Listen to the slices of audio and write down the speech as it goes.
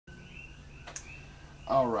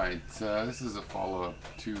All right, this is a follow-up.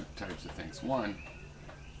 Two types of things. One,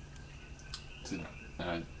 to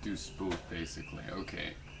do spoof, basically.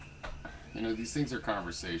 Okay, you know, these things are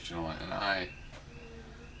conversational, and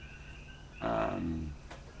um,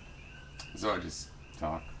 so I just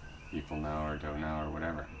talk. People know or don't know or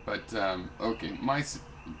whatever. But okay,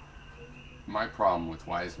 my problem with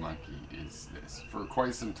Wise Monkey is this: for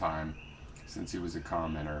quite some time, since he was a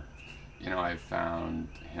commenter, you know, I found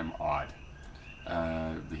him odd.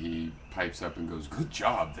 He pipes up and goes, "Good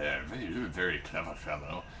job there, you're a very clever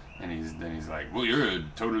fellow." And then he's like, "Well, you're a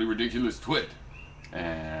totally ridiculous twit."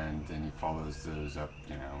 And then he follows those up,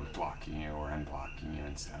 you know, with blocking you or unblocking you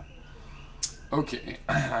and stuff. Okay,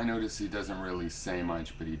 I notice he doesn't really say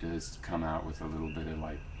much, but he does come out with a little bit of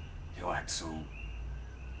like, he'll act so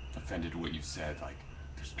offended at what you've said, like,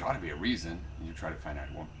 there's got to be a reason. And you try to find out,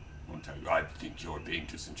 won't tell you. I think you're being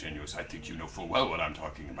disingenuous. I think you know full well what I'm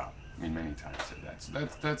talking about. I mean, many times said that. So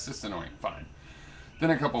that's just annoying. Fine.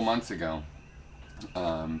 Then a couple months ago,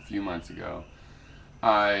 a few months ago,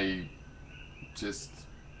 I just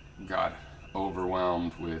got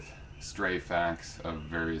overwhelmed with stray facts of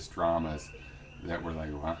various dramas that were like,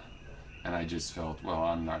 what? And I just felt, well,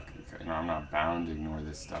 I'm not bound to ignore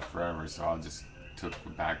this stuff forever. So I'll just took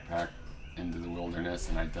the backpack into the wilderness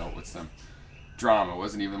and I dealt with some drama. It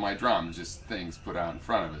wasn't even my drama, just things put out in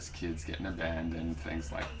front of us, kids getting abandoned,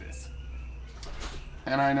 things like this.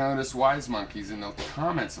 And I noticed wise monkeys in the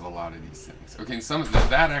comments of a lot of these things. Okay, and some of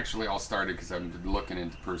that actually all started because I've been looking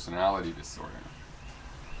into personality disorder.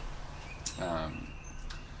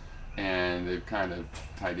 And they've kind of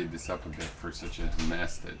tidied this up a bit for such a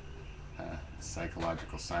mess that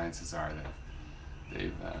psychological sciences are.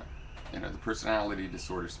 They've you know, the personality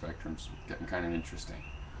disorder spectrum's getting kind of interesting.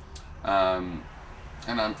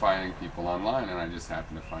 And I'm finding people online, and I just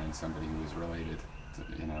happen to find somebody who was related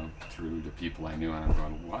to, you know, through the people I knew, and I'm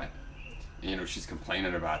going, what? And, you know, she's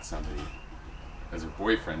complaining about somebody as her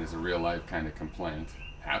boyfriend is a real life kind of complaint.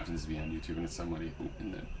 Happens to be on YouTube, and it's somebody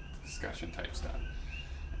in the discussion type stuff.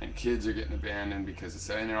 And kids are getting abandoned because it's,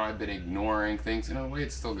 you know, I've been ignoring things. In a way,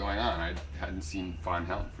 it's still going on. I hadn't seen Von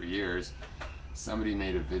Helton for years. Somebody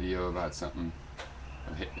made a video about something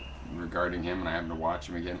regarding him, and I happened to watch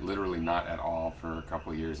him again, literally not at all, for a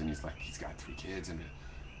couple of years, and he's like, he's got 3 kids, and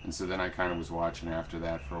so then I kind of was watching after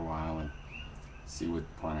that for a while and see what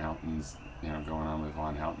Von Helton's, you know, going on with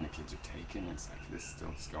Von Helton. The kids are taken. It's like, this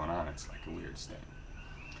still is going on. It's like a weird state.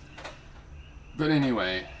 But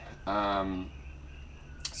anyway,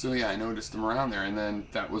 so yeah, I noticed him around there, and then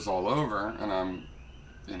that was all over, and I'm,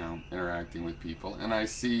 you know, interacting with people, and I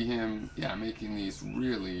see him, yeah, making these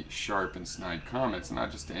really sharp and snide comments,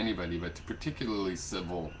 not just to anybody, but to particularly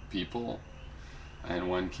civil people. In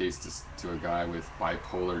one case, to a guy with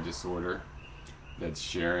bipolar disorder that's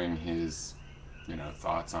sharing his, you know,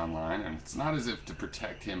 thoughts online, and it's not as if to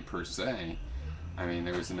protect him per se. I mean,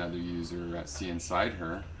 there was another user, See Inside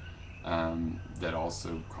Her, that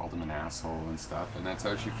also called him an asshole and stuff, and that's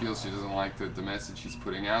how she feels. She doesn't like the message he's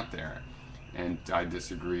putting out there. And I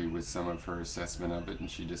disagree with some of her assessment of it,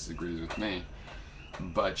 and she disagrees with me.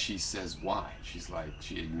 But she says why. She's like,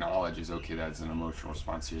 she acknowledges, okay, that's an emotional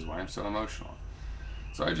response. Here's why I'm so emotional.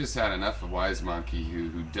 So I just had enough of Wise Monkey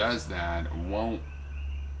who does that, won't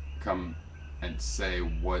come and say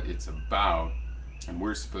what it's about, and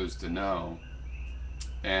we're supposed to know.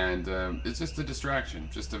 And it's just a distraction,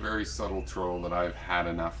 just a very subtle troll that I've had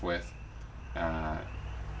enough with,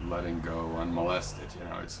 letting go unmolested. You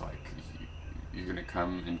know, it's like, you're going to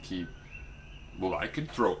come and keep, well, I could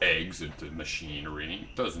throw eggs at the machinery.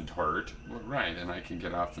 It doesn't hurt. Well, right, and I can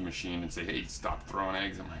get off the machine and say, hey, stop throwing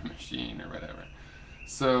eggs at my machine or whatever.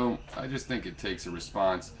 So I just think it takes a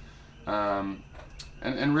response. And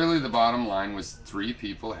really the bottom line was 3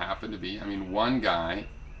 people happened to be, I mean, one guy,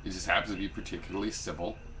 he just happens to be particularly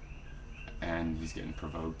civil, and he's getting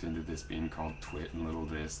provoked into this being called twit and little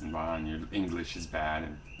this and blah, and your English is bad,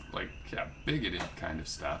 and like, yeah, bigoted kind of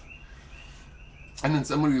stuff. And then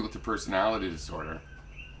somebody with a personality disorder,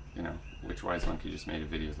 you know, which Wise Monkey just made a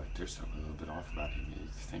video like, there's something a little bit off about him, you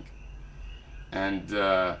think. And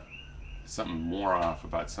something more off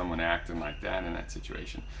about someone acting like that in that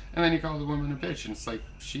situation. And then he called the woman a bitch, and it's like,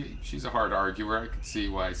 she's a hard arguer. I could see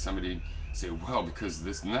why somebody say, well, because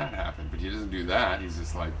this and that happened, but he doesn't do that. He's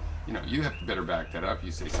just like, you know, you have to better back that up.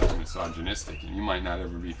 You say something misogynistic, and you might not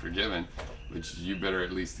ever be forgiven, but you better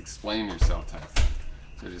at least explain yourself type thing.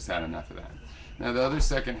 So I just had enough of that. Now the other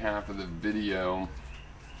second half of the video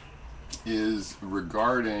is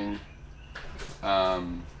regarding, I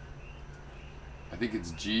think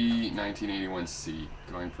it's G1981C,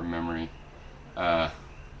 going from memory.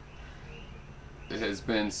 has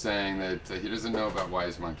been saying that he doesn't know about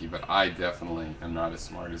Wise Monkey, but I definitely am not as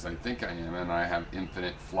smart as I think I am, and I have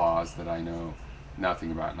infinite flaws that I know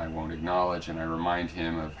nothing about and I won't acknowledge, and I remind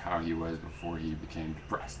him of how he was before he became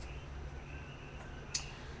depressed.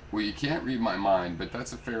 Well, you can't read my mind, but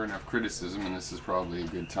that's a fair enough criticism, and this is probably a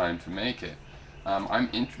good time to make it. I'm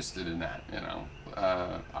interested in that, you know.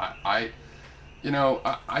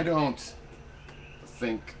 I don't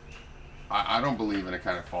think I don't believe in a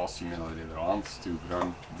kind of false humility that, oh, I'm stupid,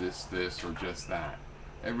 I'm this, or just that.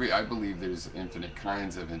 I believe there's infinite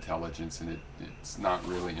kinds of intelligence, and it's not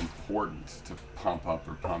really important to pump up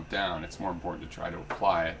or pump down. It's more important to try to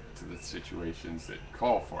apply it to the situations that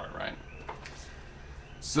call for it, right?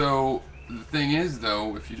 So the thing is,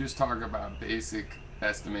 though, if you just talk about basic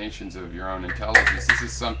estimations of your own intelligence, this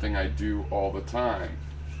is something I do all the time,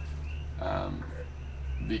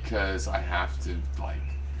 because I have to, like,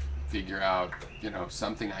 figure out, you know,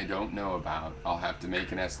 something I don't know about. I'll have to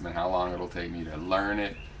make an estimate how long it'll take me to learn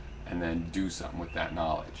it and then do something with that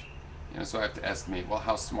knowledge. You know, so I have to estimate, well,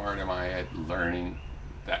 how smart am I at learning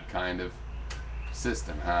that kind of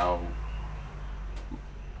system? How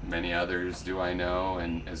many others do I know,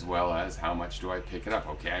 and as well as how much do I pick it up?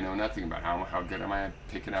 Okay, I know nothing about how good am I at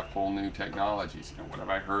picking up whole new technologies? You know, what have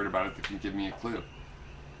I heard about it that can give me a clue?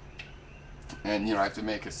 And, you know, I have to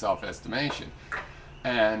make a self-estimation.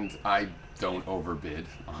 And I don't overbid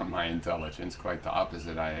on my intelligence, quite the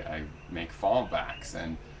opposite. I make fallbacks,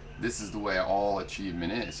 and this is the way all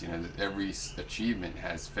achievement is. You know, every achievement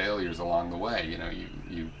has failures along the way. You know,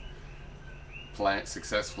 you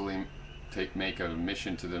successfully make a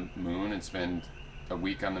mission to the moon and spend a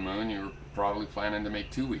week on the moon. You're probably planning to make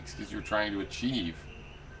 2 weeks because you're trying to achieve.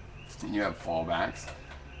 And you have fallbacks,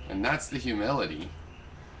 and that's the humility.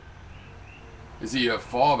 Is that you have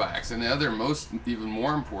fallbacks, and the other even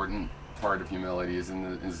more important part of humility is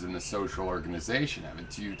in the social organization of it.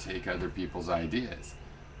 Do you take other people's ideas?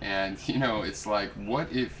 And, you know, it's like,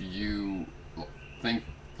 what if you think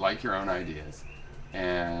like your own ideas,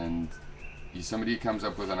 and somebody comes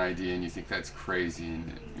up with an idea and you think that's crazy,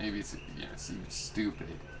 and maybe it's, you know, it seems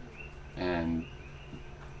stupid, and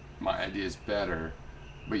my idea is better,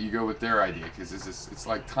 but you go with their idea because it's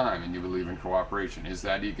like time, and you believe in cooperation. Is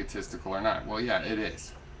that egotistical or not? Well, yeah, it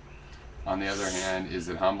is. On the other hand, is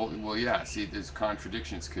it humble? Well, yeah. See, there's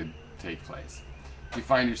contradictions could take place. If you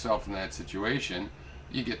find yourself in that situation,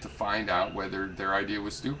 you get to find out whether their idea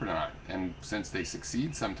was stupid or not. And since they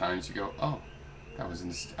succeed sometimes, you go, oh, that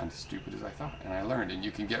wasn't as stupid as I thought, and I learned. And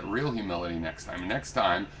you can get real humility next time. And next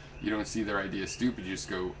time, you don't see their idea stupid. You just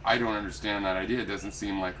go, I don't understand that idea. It doesn't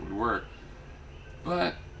seem like it would work.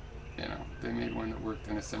 But, you know, they made one that worked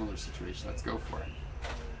in a similar situation. Let's go for it.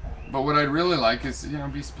 But what I'd really like is, you know,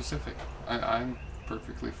 be specific. I'm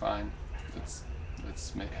perfectly fine. Let's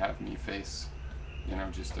have me face, you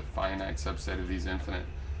know, just a finite subset of these infinite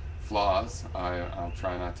flaws. I'll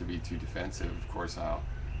try not to be too defensive. Of course, I'll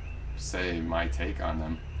say my take on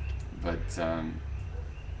them. But,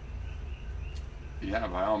 yeah,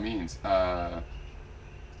 by all means. I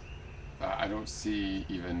don't see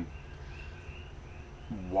even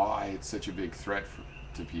why it's such a big threat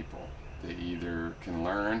to people. They either can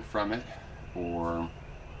learn from it, or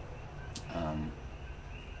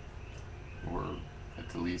at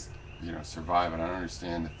the least, you know, survive it. I don't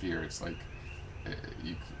understand the fear. It's like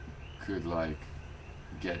you could, like,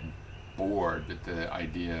 get bored, but the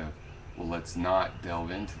idea, well, let's not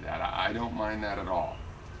delve into that. I don't mind that at all.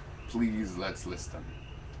 Please, let's list them.